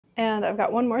And I've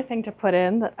got one more thing to put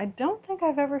in that I don't think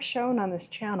I've ever shown on this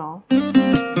channel.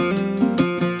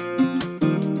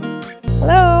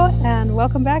 Hello, and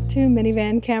welcome back to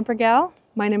Minivan Camper Gal.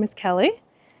 My name is Kelly,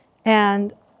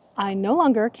 and I no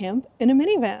longer camp in a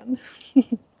minivan.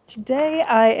 Today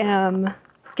I am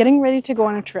getting ready to go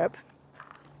on a trip.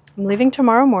 I'm leaving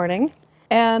tomorrow morning,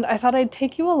 and I thought I'd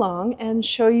take you along and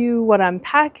show you what I'm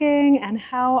packing and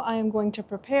how I am going to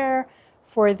prepare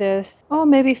for this,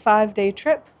 maybe 5-day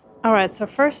trip. All right, so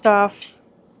first off,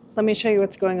 let me show you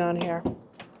what's going on here.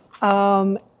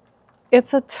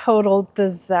 It's a total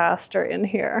disaster in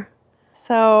here.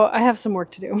 So I have some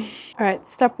work to do. All right,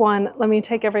 step one, let me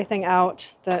take everything out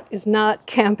that is not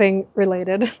camping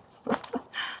related. All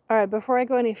right, before I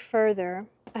go any further,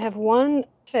 I have one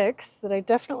fix that I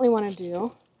definitely want to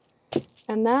do,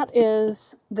 and that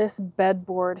is this bed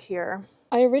board here.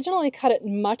 I originally cut it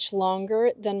much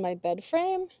longer than my bed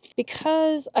frame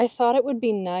because I thought it would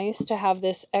be nice to have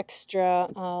this extra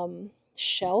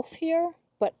shelf here,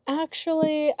 but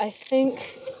actually I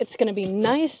think it's going to be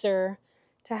nicer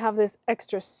to have this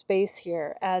extra space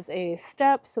here as a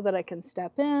step so that I can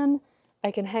step in,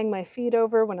 I can hang my feet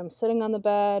over when I'm sitting on the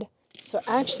bed. So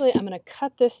actually I'm going to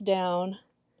cut this down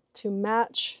to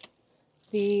match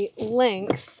the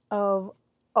length of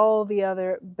all the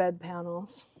other bed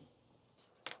panels.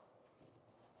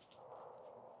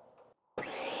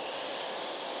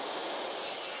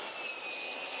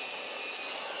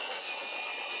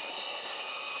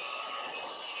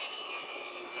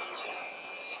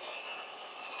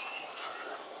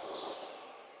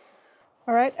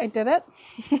 All right, I did it.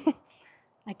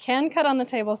 I can cut on the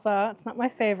table saw. It's not my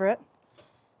favorite,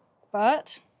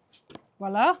 but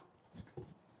voila,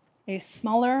 a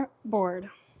smaller board.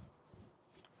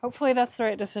 Hopefully that's the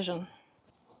right decision.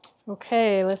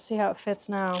 Okay, let's see how it fits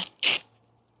now.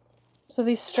 So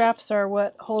these straps are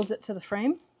what holds it to the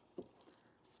frame.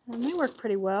 And they work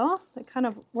pretty well. They kind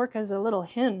of work as a little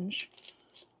hinge.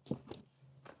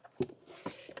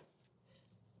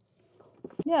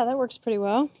 Yeah, that works pretty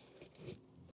well.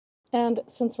 And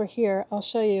since we're here, I'll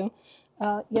show you.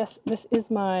 Yes, this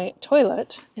is my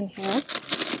toilet in here.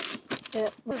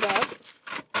 It moves up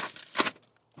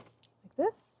like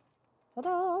this.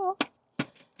 Ta-da!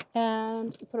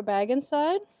 And you put a bag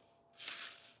inside.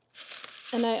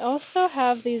 And I also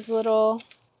have these little,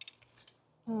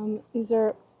 these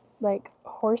are like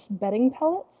horse bedding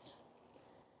pellets.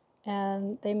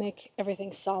 And they make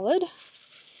everything solid.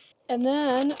 And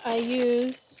then I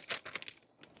use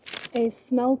a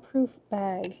smell-proof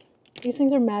bag. These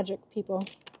things are magic, people.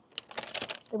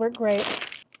 They work great.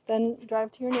 Then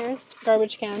drive to your nearest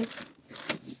garbage can.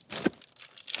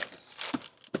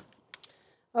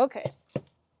 Okay.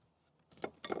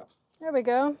 There we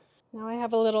go. Now I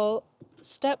have a little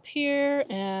step here,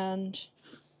 and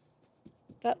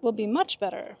that will be much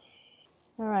better.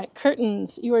 All right,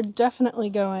 curtains. You are definitely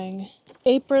going.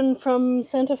 Apron from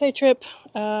Santa Fe trip?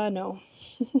 No.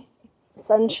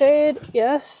 Sunshade,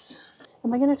 yes.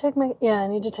 Am I gonna take my, I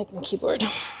need to take my keyboard.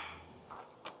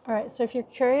 All right, so if you're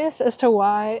curious as to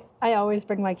why I always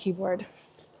bring my keyboard,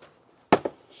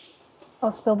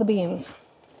 I'll spill the beans.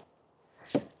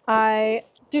 I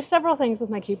do several things with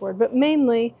my keyboard, but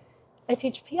mainly I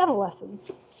teach piano lessons.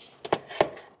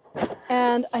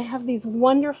 And I have these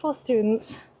wonderful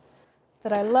students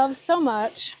that I love so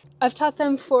much. I've taught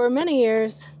them for many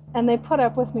years, and they put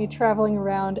up with me traveling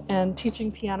around and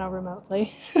teaching piano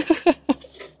remotely.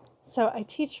 So I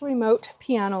teach remote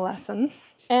piano lessons,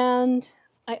 and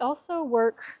I also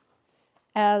work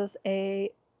as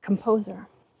a composer.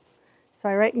 So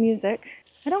I write music.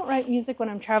 I don't write music when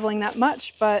I'm traveling that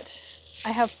much, but I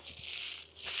have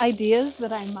ideas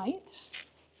that I might.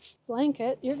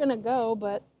 Blanket, you're gonna go,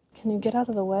 but can you get out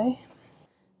of the way?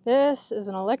 This is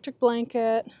an electric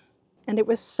blanket, and it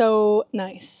was so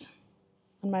nice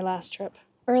on my last trip.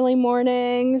 Early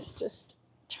mornings, just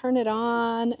turn it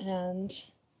on, and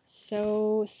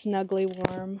so snugly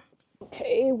warm.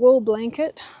 Okay, wool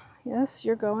blanket. Yes,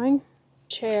 you're going.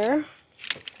 Chair.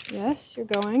 Yes, you're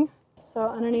going. So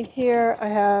underneath here, I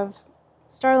have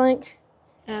Starlink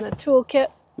and a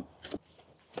toolkit.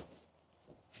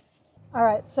 All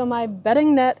right, so my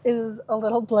bedding net is a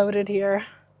little bloated here,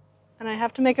 and I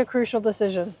have to make a crucial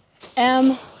decision.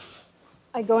 Am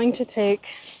I going to take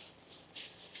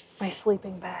my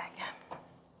sleeping bag?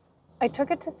 I took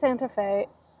it to Santa Fe,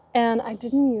 and I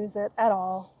didn't use it at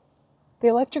all. The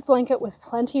electric blanket was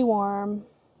plenty warm,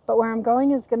 but where I'm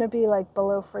going is going to be like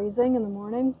below freezing in the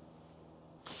morning.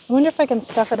 I wonder if I can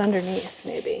stuff it underneath,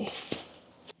 maybe.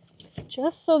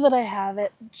 Just so that I have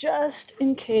it, just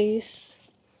in case.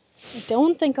 I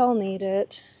don't think I'll need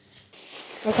it.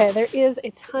 Okay, there is a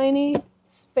tiny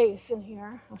space in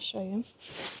here. I'll show you.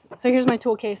 So here's my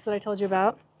tool case that I told you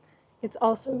about. It's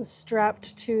also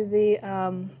strapped to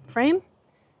the frame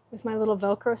with my little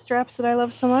Velcro straps that I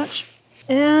love so much.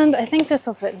 And I think this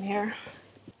will fit in here.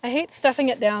 I hate stuffing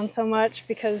it down so much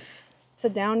because it's a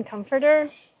down comforter.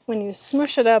 When you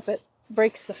smush it up, it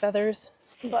breaks the feathers,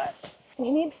 but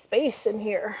you need space in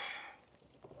here.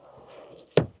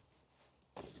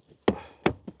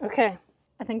 Okay,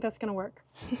 I think that's gonna work.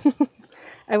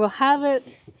 I will have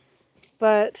it,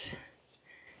 but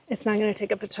it's not gonna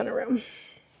take up a ton of room.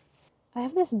 I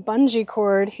have this bungee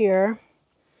cord here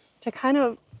to kind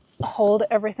of hold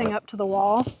everything up to the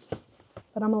wall,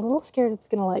 but I'm a little scared it's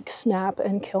gonna like snap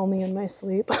and kill me in my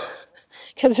sleep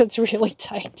because it's really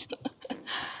tight.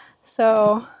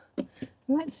 So I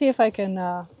might see if I can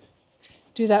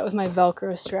do that with my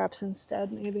Velcro straps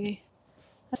instead, maybe.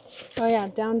 Oh yeah,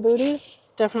 down booties,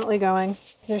 definitely going.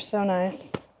 These are so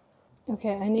nice.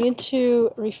 Okay, I need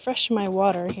to refresh my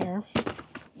water here.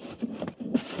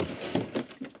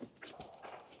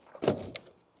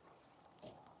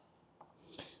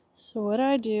 So what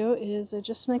I do is I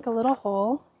just make a little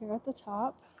hole here at the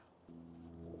top.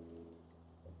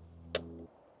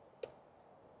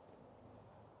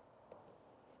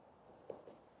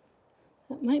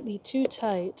 That might be too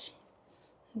tight.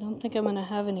 I don't think I'm going to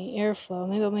have any airflow.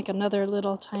 Maybe I'll make another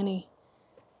little tiny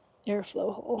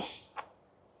airflow hole.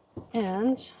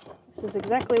 And this is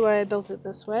exactly why I built it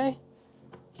this way.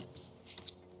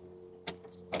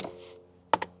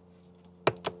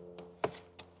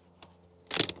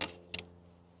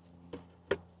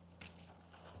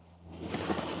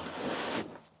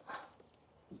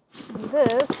 And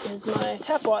this is my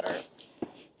tap water.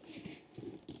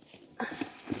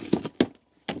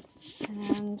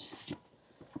 And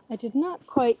I did not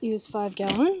quite use 5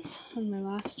 gallons on my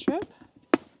last trip.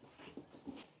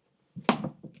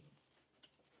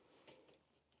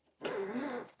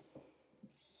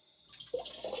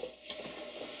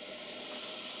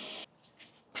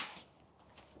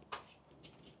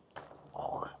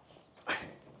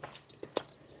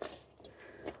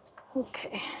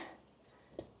 Okay.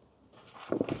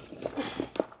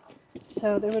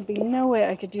 So there would be no way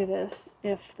I could do this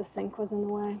if the sink was in the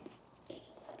way.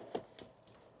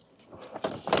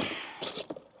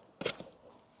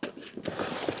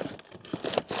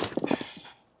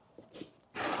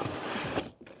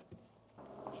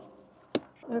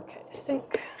 Okay,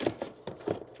 sink.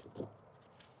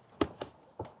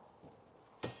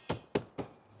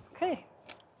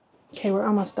 Okay, we're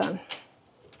almost done.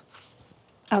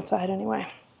 Outside anyway.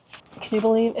 Can you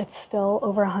believe it's still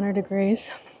over 100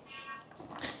 degrees?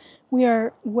 We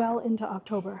are well into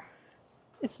October.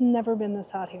 It's never been this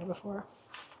hot here before.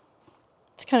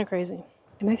 It's kind of crazy.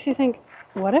 It makes you think,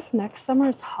 what if next summer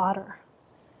is hotter?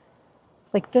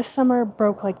 Like this summer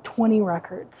broke like 20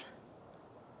 records.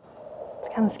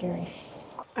 It's kind of scary.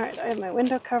 All right, I have my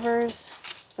window covers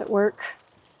that work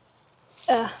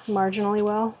marginally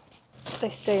well. They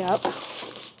stay up.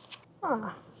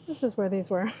 Ah, this is where these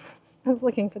were. I was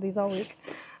looking for these all week.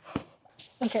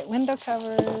 Okay, window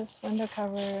covers, window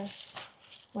covers,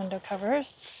 window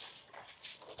covers.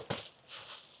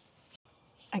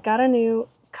 I got a new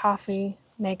coffee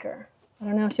maker. I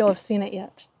don't know if you'll have seen it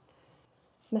yet.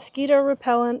 Mosquito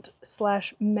repellent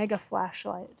 / mega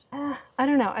flashlight. I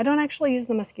don't know. I don't actually use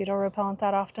the mosquito repellent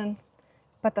that often,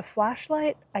 but the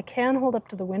flashlight I can hold up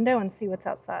to the window and see what's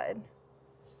outside.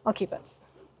 I'll keep it.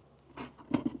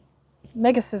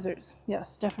 Mega scissors.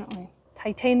 Yes, definitely.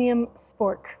 Titanium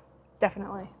spork.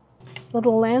 Definitely.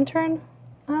 Little lantern.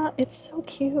 It's so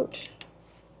cute.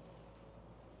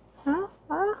 I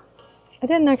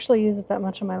didn't actually use it that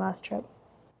much on my last trip,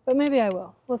 but maybe I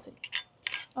will. We'll see.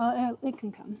 It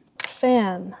can come.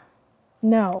 Fan.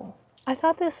 No. I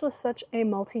thought this was such a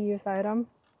multi-use item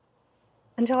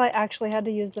until I actually had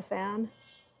to use the fan,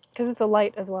 because it's a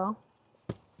light as well.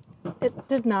 It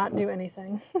did not do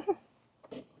anything.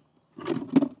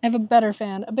 I have a better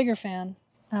fan, a bigger fan,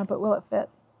 but will it fit?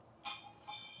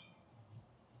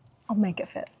 I'll make it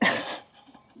fit.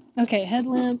 Okay,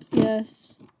 headlamp,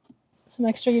 yes. Some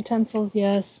extra utensils,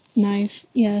 yes. Knife,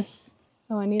 yes.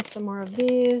 Oh, I need some more of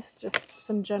these, just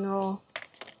some general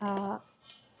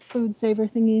food saver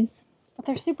thingies. But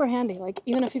they're super handy. Like,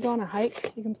 even if you go on a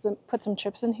hike, you can put some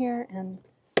chips in here and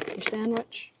your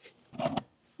sandwich.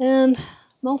 And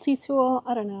multi-tool,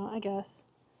 I don't know, I guess.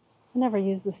 I never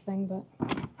use this thing,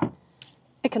 but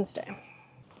it can stay.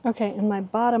 Okay, in my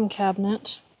bottom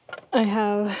cabinet, I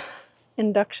have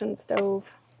induction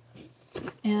stove.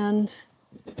 And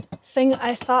thing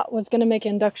I thought was gonna make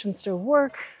induction stove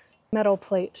work, metal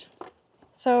plate.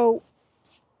 So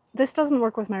this doesn't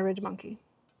work with my Ridge Monkey.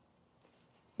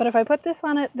 But if I put this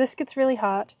on it, this gets really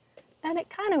hot, and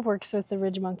it kind of works with the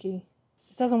Ridge Monkey.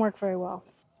 It doesn't work very well.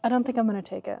 I don't think I'm gonna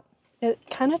take it. It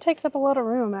kind of takes up a lot of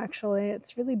room, actually.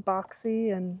 It's really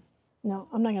boxy, and no,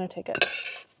 I'm not gonna take it.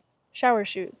 Shower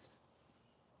shoes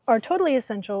are totally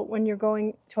essential when you're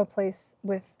going to a place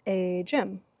with a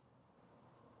gym,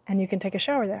 and you can take a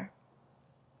shower there.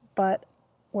 But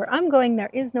where I'm going, there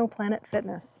is no Planet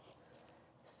Fitness.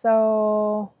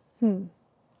 So,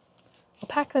 I'll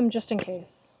pack them just in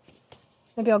case.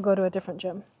 Maybe I'll go to a different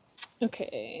gym.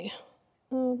 Okay.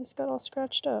 Oh, this got all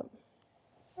scratched up.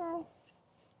 Oh.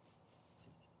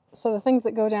 So the things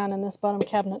that go down in this bottom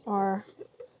cabinet are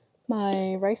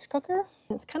my rice cooker.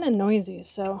 It's kind of noisy,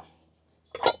 so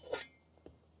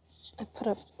I put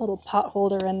a little pot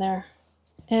holder in there.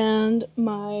 And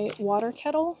my water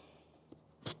kettle.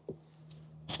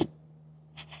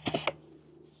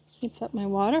 Heats up my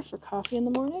water for coffee in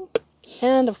the morning.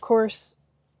 And of course,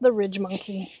 the Ridge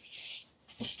Monkey.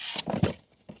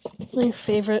 My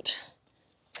favorite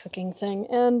cooking thing.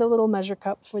 And a little measure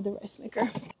cup for the rice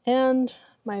maker. And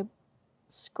my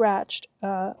scratched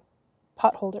pot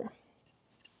holder.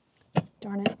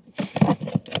 Darn it.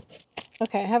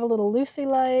 Okay, I have a little Lucy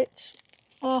light.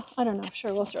 I don't know.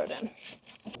 Sure, we'll throw it in.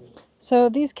 So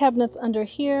these cabinets under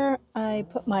here, I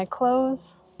put my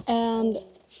clothes, and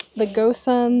the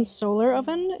GoSun solar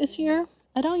oven is here.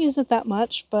 I don't use it that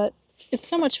much, but it's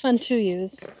so much fun to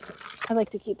use. I like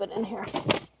to keep it in here.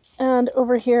 And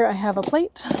over here I have a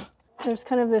plate. There's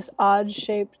kind of this odd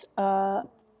shaped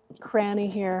cranny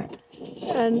here,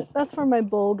 and that's where my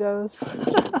bowl goes.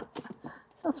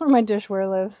 That's where my dishware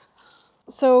lives.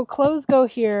 So clothes go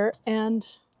here, and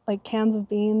like cans of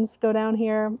beans go down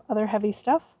here, other heavy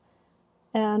stuff,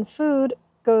 and food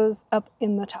goes up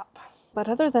in the top. But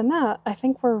other than that, I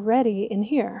think we're ready in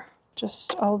here.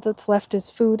 Just all that's left is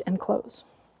food and clothes.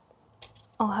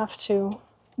 I'll have to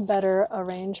better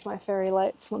arrange my fairy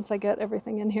lights once I get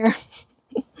everything in here.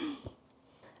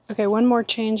 Okay, one more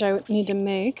change I need to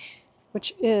make,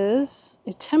 which is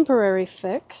a temporary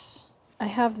fix. I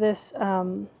have this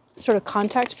sort of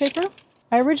contact paper.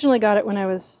 I originally got it when I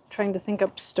was trying to think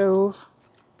up stove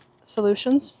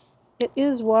solutions. It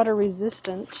is water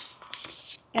resistant,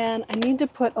 and I need to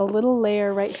put a little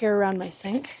layer right here around my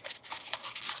sink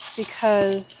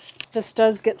because this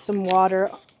does get some water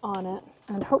on it,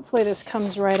 and hopefully this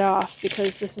comes right off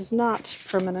because this is not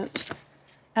permanent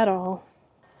at all.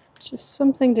 Just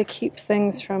something to keep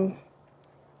things from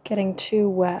getting too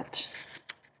wet.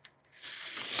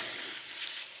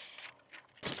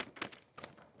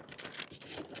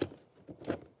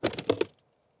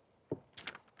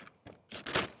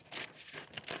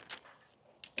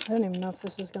 I don't even know if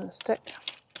this is going to stick.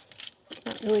 It's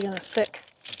not really going to stick.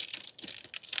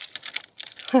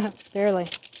 Barely.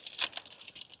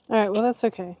 Alright, well that's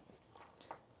okay.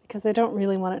 Because I don't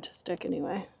really want it to stick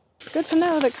anyway. Good to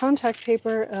know that contact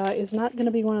paper is not going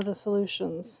to be one of the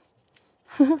solutions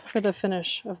for the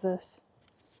finish of this.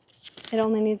 It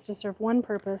only needs to serve one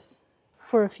purpose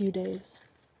for a few days.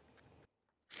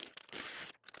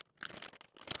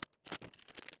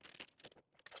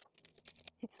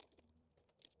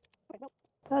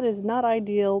 That is not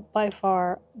ideal by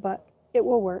far, but it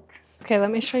will work. Okay, let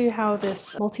me show you how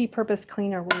this multi-purpose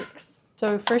cleaner works.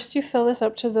 So first you fill this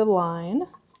up to the line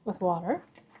with water.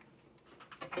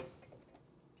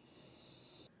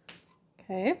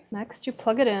 Okay, next you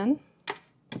plug it in.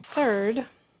 Third,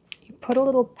 you put a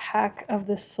little pack of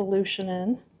this solution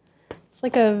in. It's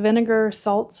like a vinegar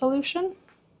salt solution.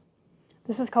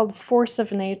 This is called Force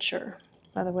of Nature,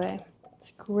 by the way.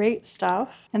 It's great stuff.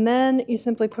 And then you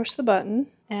simply push the button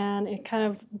and it kind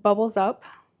of bubbles up.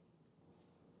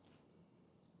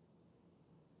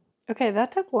 Okay,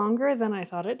 that took longer than I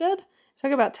thought it did. It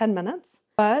took about 10 minutes.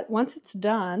 But once it's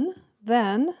done,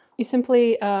 then you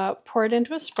simply pour it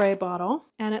into a spray bottle,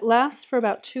 and it lasts for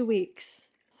about 2 weeks.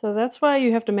 So that's why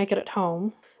you have to make it at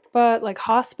home. But like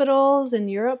hospitals in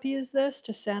Europe use this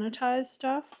to sanitize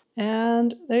stuff.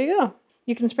 And there you go.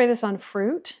 You can spray this on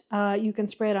fruit. You can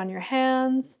spray it on your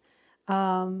hands.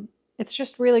 It's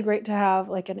just really great to have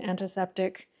like an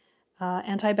antiseptic,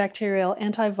 antibacterial,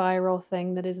 antiviral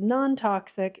thing that is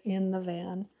non-toxic in the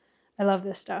van. I love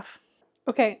this stuff.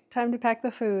 Okay, time to pack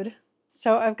the food.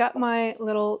 So I've got my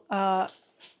little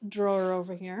drawer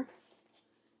over here.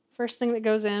 First thing that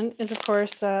goes in is, of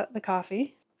course, the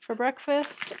coffee. For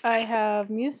breakfast, I have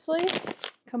muesli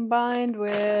combined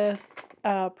with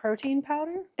protein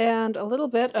powder and a little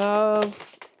bit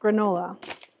of granola.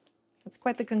 It's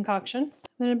quite the concoction.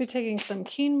 I'm going to be taking some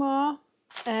quinoa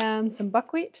and some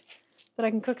buckwheat that I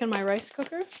can cook in my rice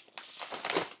cooker.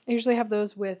 I usually have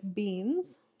those with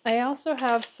beans. I also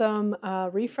have some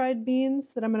refried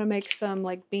beans that I'm going to make some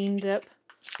like bean dip,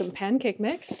 some pancake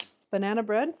mix, banana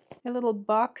bread, a little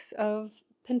box of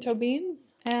pinto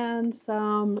beans, and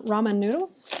some ramen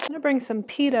noodles. I'm going to bring some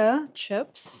pita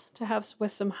chips to have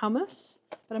with some hummus,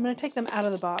 but I'm going to take them out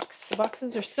of the box. The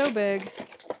boxes are so big,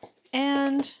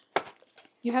 and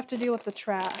you have to deal with the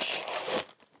trash.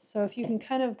 So if you can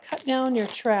kind of cut down your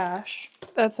trash,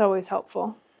 that's always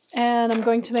helpful. And I'm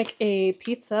going to make a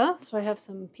pizza, so I have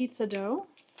some pizza dough,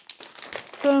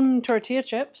 some tortilla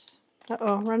chips.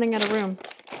 Uh-oh, running out of room.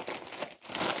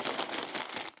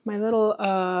 My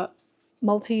little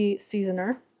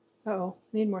multi-seasoner. Uh-oh,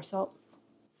 need more salt.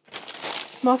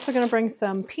 I'm also going to bring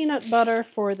some peanut butter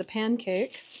for the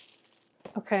pancakes.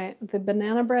 Okay, the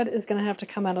banana bread is going to have to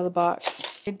come out of the box.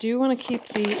 I do want to keep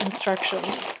the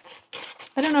instructions.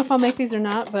 I don't know if I'll make these or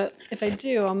not, but if I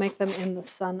do, I'll make them in the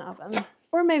sun oven.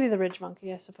 Or maybe the Ridge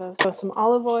Monkey, I suppose. So some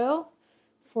olive oil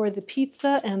for the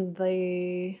pizza, and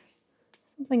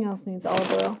something else needs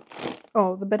olive oil.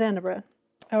 Oh, the banana bread.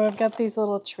 Oh, I've got these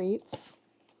little treats.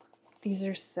 These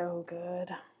are so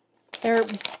good. They're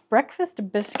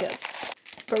breakfast biscuits,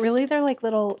 but really they're like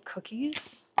little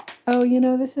cookies. Oh, you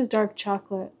know, this is dark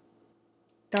chocolate.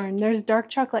 Darn, there's dark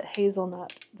chocolate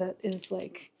hazelnut that is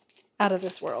like out of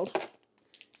this world.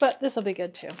 But this will be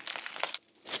good too.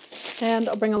 And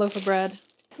I'll bring a loaf of bread.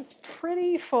 This is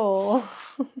pretty full.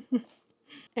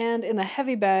 And in the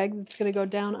heavy bag that's going to go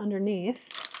down underneath,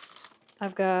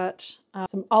 I've got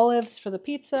some olives for the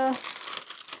pizza,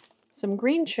 some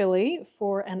green chili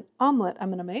for an omelet I'm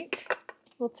going to make.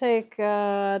 We'll take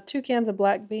 2 cans of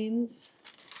black beans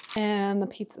and the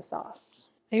pizza sauce.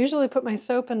 I usually put my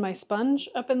soap and my sponge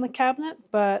up in the cabinet,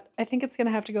 but I think it's going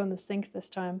to have to go in the sink this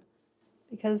time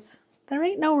because there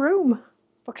ain't no room.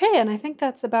 Okay, and I think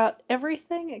that's about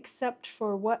everything except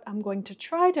for what I'm going to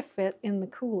try to fit in the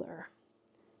cooler.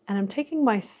 And I'm taking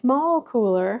my small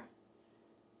cooler,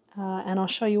 and I'll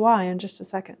show you why in just a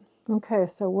second. Okay,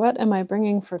 so what am I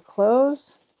bringing for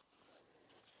clothes?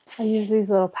 I use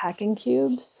these little packing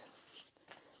cubes.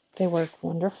 They work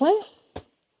wonderfully.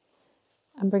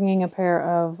 I'm bringing a pair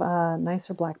of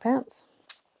nicer black pants,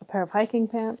 a pair of hiking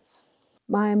pants,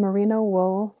 my merino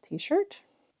wool t-shirt,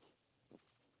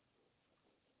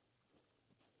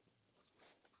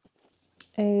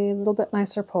 a little bit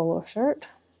nicer polo shirt,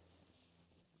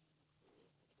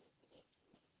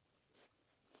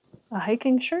 a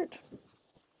hiking shirt,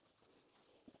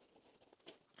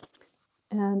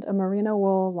 and a merino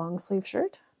wool long sleeve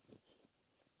shirt,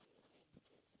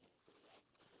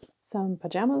 some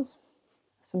pajamas,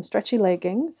 some stretchy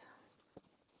leggings.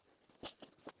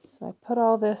 So I put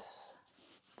all this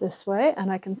way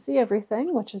and I can see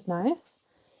everything, which is nice.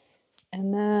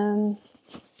 And then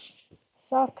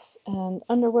socks and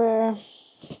underwear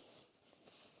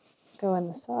go in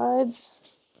the sides.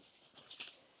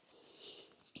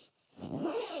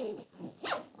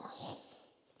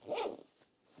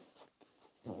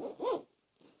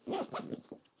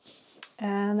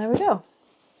 And there we go.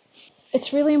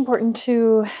 It's really important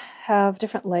to have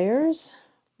different layers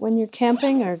when you're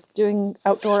camping or doing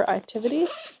outdoor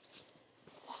activities.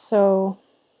 So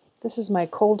this is my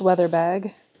cold weather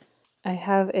bag. I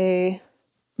have a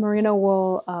merino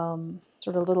wool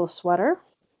sort of little sweater.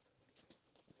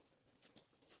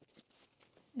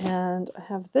 And I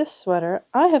have this sweater.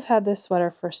 I have had this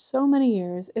sweater for so many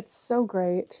years. It's so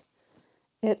great.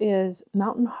 It is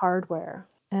Mountain Hardwear.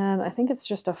 And I think it's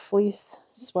just a fleece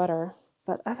sweater.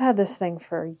 But I've had this thing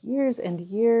for years and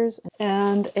years.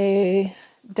 And a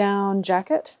down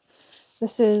jacket.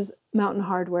 This is Mountain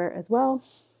Hardwear as well.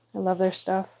 I love their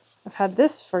stuff. I've had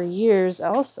this for years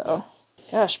also.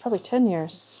 Gosh, probably 10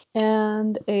 years.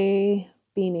 And a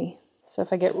beanie. So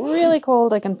if I get really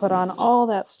cold, I can put on all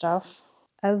that stuff,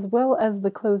 as well as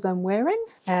the clothes I'm wearing.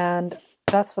 And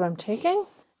that's what I'm taking.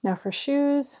 Now for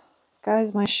shoes,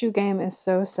 guys, my shoe game is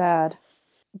so sad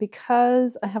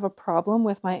because I have a problem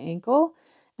with my ankle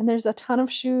and there's a ton of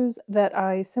shoes that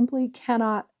I simply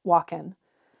cannot walk in.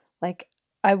 Like,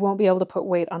 I won't be able to put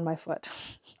weight on my foot.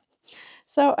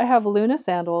 So I have Luna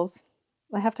sandals.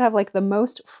 I have to have like the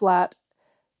most flat,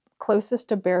 closest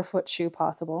to barefoot shoe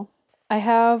possible. I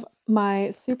have my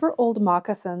super old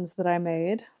moccasins that I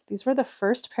made. These were the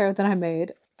first pair that I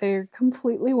made. They're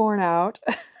completely worn out.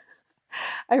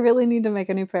 I really need to make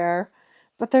a new pair,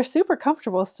 but they're super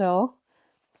comfortable still.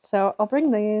 So I'll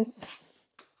bring these.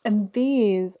 And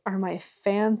these are my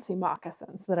fancy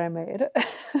moccasins that I made.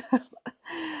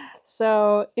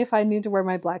 So if I need to wear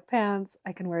my black pants,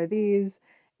 I can wear these,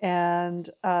 and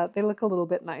they look a little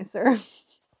bit nicer.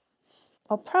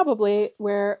 I'll probably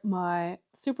wear my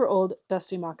super old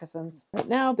dusty moccasins right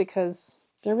now because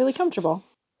they're really comfortable.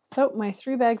 So my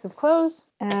 3 bags of clothes,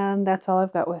 and that's all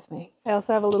I've got with me. I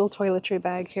also have a little toiletry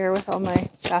bag here with all my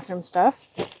bathroom stuff.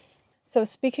 So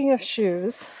speaking of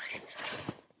shoes,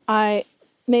 I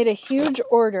made a huge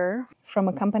order from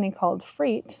a company called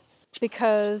Freet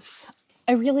because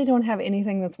I really don't have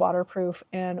anything that's waterproof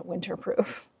and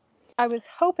winterproof. I was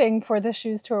hoping for the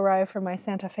shoes to arrive for my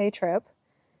Santa Fe trip,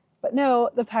 but no,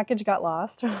 the package got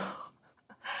lost.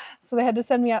 So they had to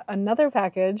send me out another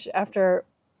package after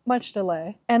much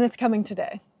delay, and it's coming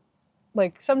today.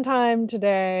 Like sometime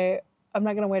today. I'm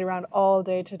not gonna wait around all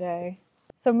day today.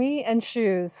 So me and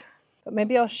shoes, but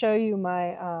maybe I'll show you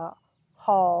my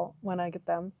haul when I get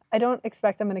them. I don't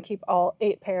expect I'm gonna keep all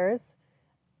 8 pairs.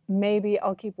 Maybe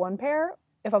I'll keep 1 pair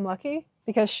if I'm lucky,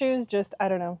 because shoes just, I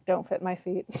don't know, don't fit my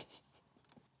feet.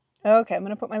 Okay, I'm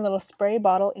gonna put my little spray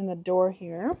bottle in the door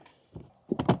here.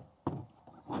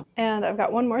 And I've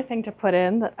got one more thing to put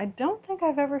in that I don't think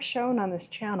I've ever shown on this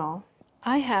channel.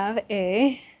 I have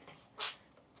a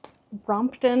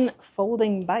Brompton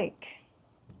folding bike.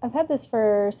 I've had this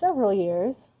for several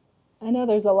years. I know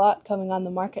there's a lot coming on the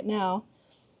market now,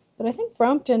 but I think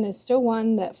Brompton is still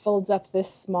one that folds up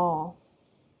this small.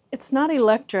 It's not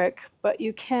electric, but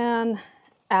you can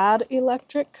add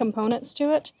electric components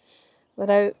to it that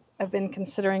I've been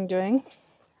considering doing.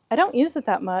 I don't use it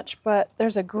that much, but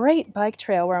there's a great bike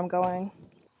trail where I'm going,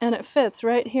 and it fits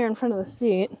right here in front of the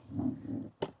seat.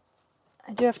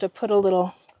 I do have to put a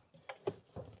little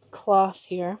cloth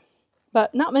here,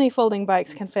 but not many folding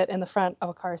bikes can fit in the front of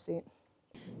a car seat.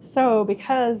 So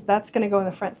because that's going to go in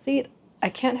the front seat, I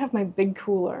can't have my big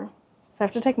cooler. So I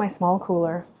have to take my small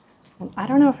cooler, and I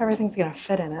don't know if everything's going to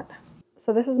fit in it.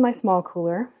 So this is my small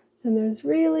cooler, and there's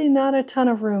really not a ton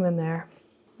of room in there.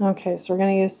 Okay, so we're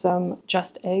going to use some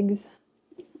Just Eggs,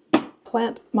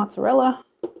 plant mozzarella,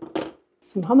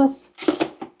 some hummus,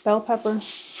 bell pepper,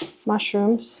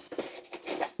 mushrooms.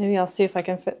 Maybe I'll see if I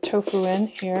can fit tofu in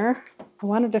here. I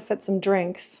wanted to fit some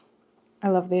drinks. I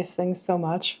love these things so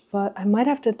much, but I might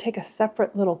have to take a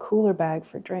separate little cooler bag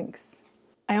for drinks.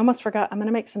 I almost forgot, I'm going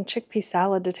to make some chickpea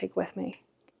salad to take with me.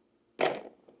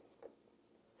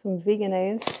 Some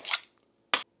veganese.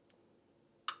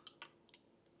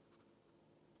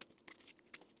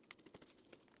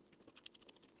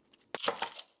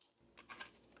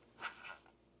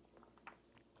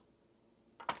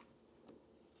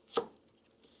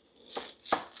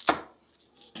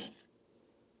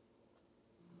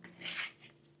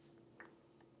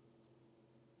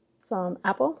 Some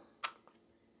apple,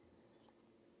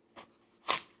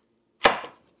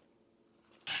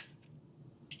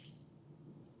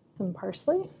 some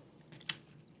parsley,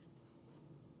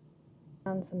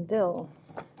 and some dill,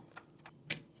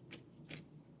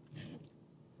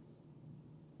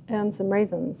 and some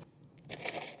raisins.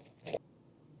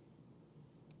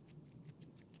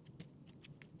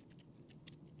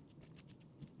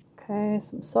 Okay,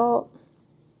 some salt,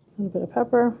 a little bit of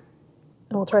pepper.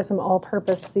 And we'll try some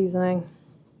all-purpose seasoning.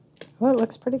 Oh, it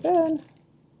looks pretty good.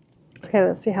 Okay,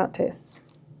 let's see how it tastes.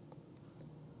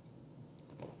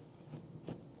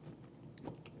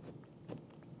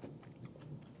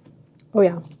 Oh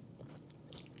yeah,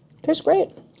 tastes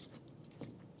great.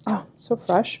 Oh, so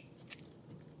fresh.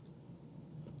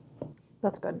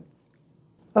 That's good.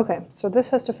 Okay, so this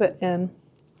has to fit in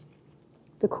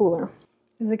the cooler.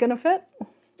 Is it gonna fit?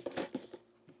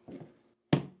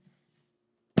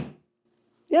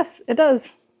 Yes, it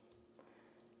does.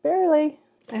 Barely.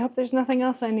 I hope there's nothing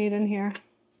else I need in here.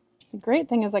 The great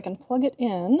thing is I can plug it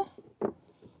in,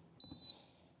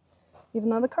 even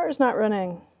though the car's not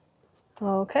running.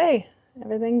 Okay,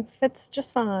 everything fits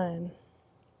just fine.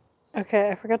 Okay,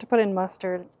 I forgot to put in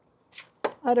mustard.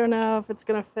 I don't know if it's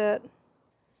gonna fit.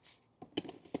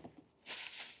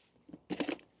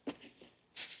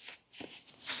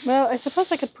 Well, I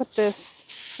suppose I could put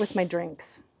this with my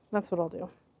drinks. That's what I'll do.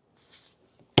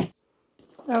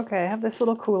 Okay, I have this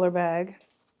little cooler bag,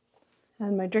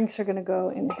 and my drinks are gonna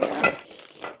go in here.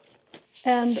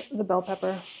 And the bell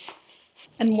pepper.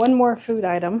 And one more food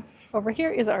item. Over here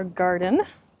is our garden,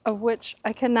 of which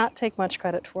I cannot take much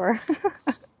credit for.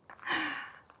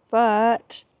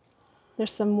 But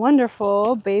there's some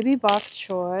wonderful baby bok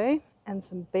choy and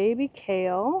some baby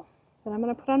kale that I'm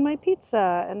gonna put on my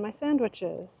pizza and my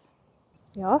sandwiches.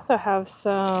 We also have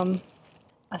some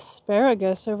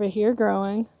asparagus over here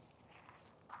growing.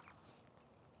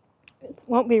 It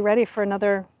won't be ready for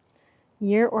another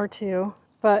year or two,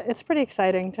 but it's pretty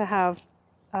exciting to have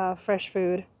fresh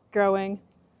food growing.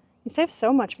 You save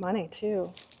so much money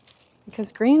too,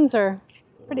 because greens are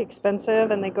pretty expensive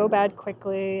and they go bad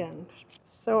quickly, and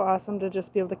it's so awesome to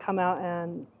just be able to come out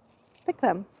and pick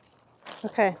them.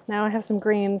 Okay, now I have some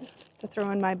greens to throw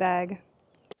in my bag.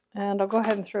 And I'll go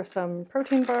ahead and throw some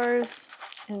protein bars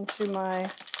into my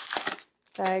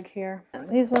bag here. And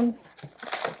these ones.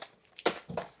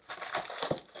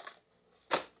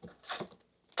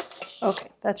 Okay,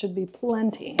 that should be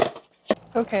plenty.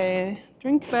 Okay,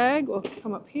 drink bag will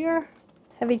come up here.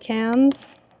 Heavy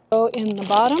cans go in the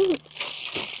bottom.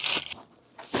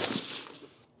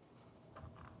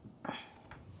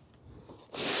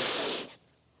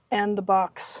 And the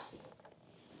box.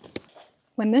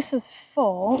 When this is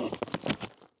full,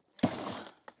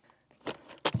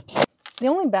 the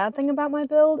only bad thing about my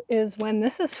build is when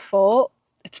this is full,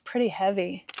 it's pretty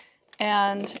heavy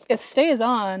and it stays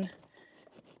on,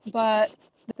 but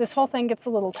this whole thing gets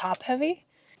a little top heavy.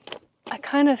 I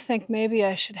kind of think maybe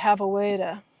I should have a way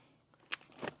to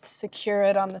secure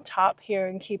it on the top here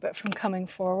and keep it from coming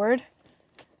forward.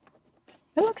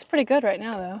 It looks pretty good right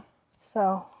now though,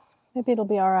 so maybe it'll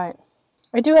be all right.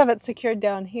 I do have it secured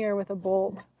down here with a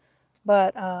bolt,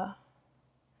 but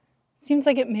it seems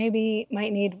like it maybe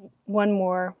might need one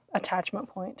more attachment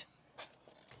point.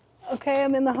 Okay,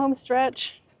 I'm in the home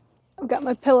stretch. I've got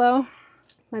my pillow,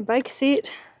 my bike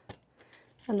seat,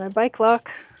 and my bike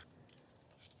lock.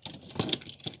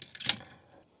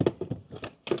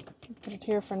 Put it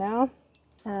here for now.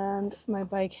 And my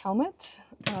bike helmet.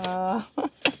 And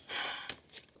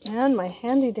my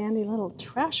handy dandy little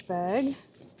trash bag.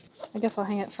 I guess I'll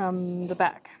hang it from the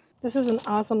back. This is an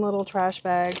awesome little trash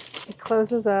bag. It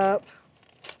closes up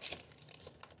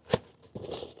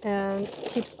and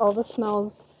keeps all the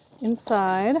smells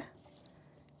inside.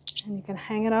 And you can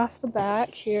hang it off the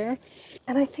back here.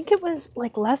 And I think it was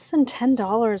like less than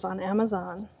 $10 on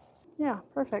Amazon. Yeah,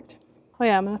 perfect. Oh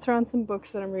yeah, I'm gonna throw in some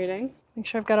books that I'm reading. Make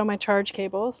sure I've got all my charge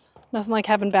cables. Nothing like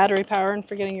having battery power and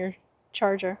forgetting your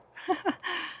charger.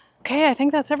 Okay, I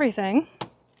think that's everything.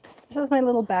 This is my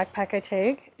little backpack I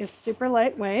take. It's super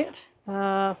lightweight.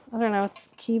 I don't know, it's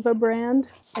Kiva brand.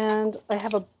 And I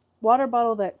have a water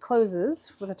bottle that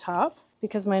closes with a top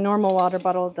because my normal water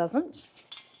bottle doesn't.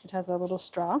 It has a little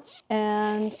straw.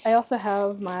 And I also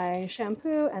have my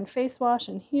shampoo and face wash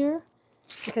in here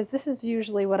because this is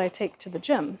usually what I take to the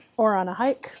gym or on a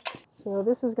hike. So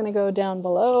this is gonna go down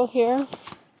below here.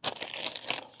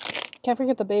 Can't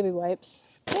forget the baby wipes.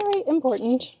 Very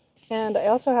important. And I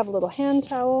also have a little hand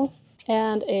towel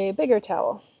and a bigger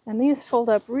towel. And these fold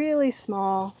up really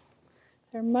small.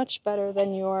 They're much better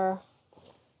than your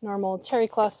normal terry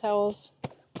cloth towels.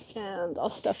 And I'll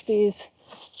stuff these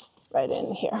right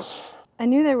in here. I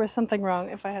knew there was something wrong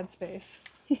if I had space.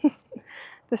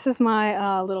 This is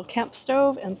my little camp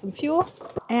stove and some fuel.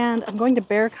 And I'm going to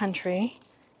bear country.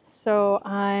 So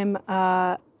I'm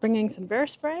bringing some bear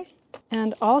spray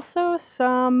and also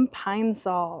some pine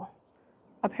sol.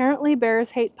 Apparently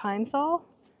bears hate pine sol.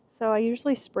 So I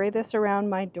usually spray this around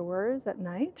my doors at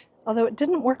night, although it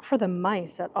didn't work for the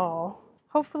mice at all.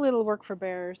 Hopefully it'll work for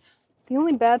bears. The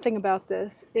only bad thing about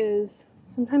this is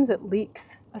sometimes it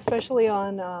leaks, especially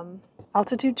on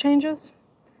altitude changes.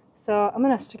 So I'm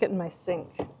gonna stick it in my sink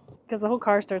because the whole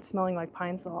car starts smelling like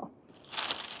pine sol.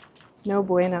 No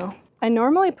bueno. I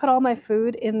normally put all my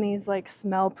food in these like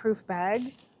smell-proof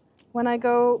bags when I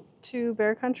go to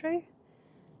bear country,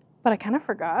 but I kind of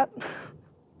forgot.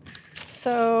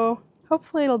 So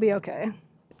hopefully it'll be okay.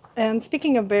 And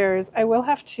speaking of bears, I will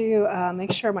have to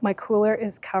make sure my cooler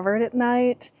is covered at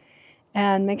night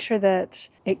and make sure that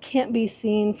it can't be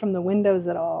seen from the windows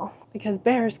at all because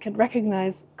bears can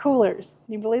recognize coolers.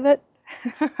 Can you believe it?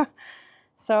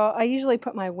 So I usually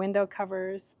put my window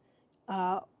covers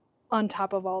on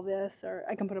top of all this, or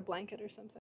I can put a blanket or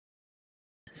something.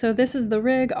 So this is the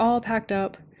rig all packed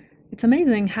up. It's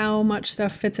amazing how much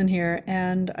stuff fits in here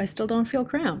and I still don't feel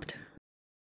cramped.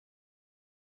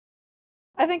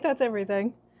 I think that's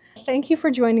everything. Thank you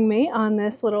for joining me on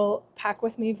this little pack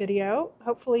with me video.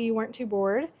 Hopefully you weren't too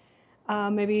bored.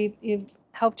 Maybe it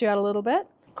helped you out a little bit.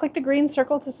 Click the green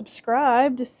circle to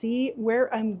subscribe to see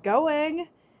where I'm going,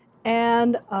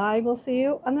 and I will see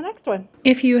you on the next one.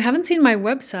 If you haven't seen my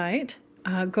website,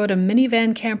 go to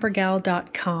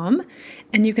minivanCamperGal.com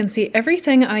and you can see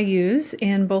everything I use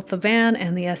in both the van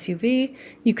and the SUV.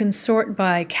 You can sort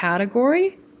by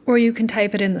category, or you can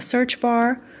type it in the search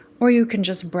bar, or you can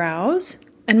just browse.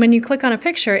 And when you click on a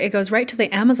picture, it goes right to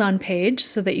the Amazon page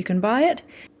so that you can buy it,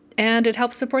 and it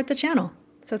helps support the channel.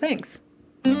 So thanks.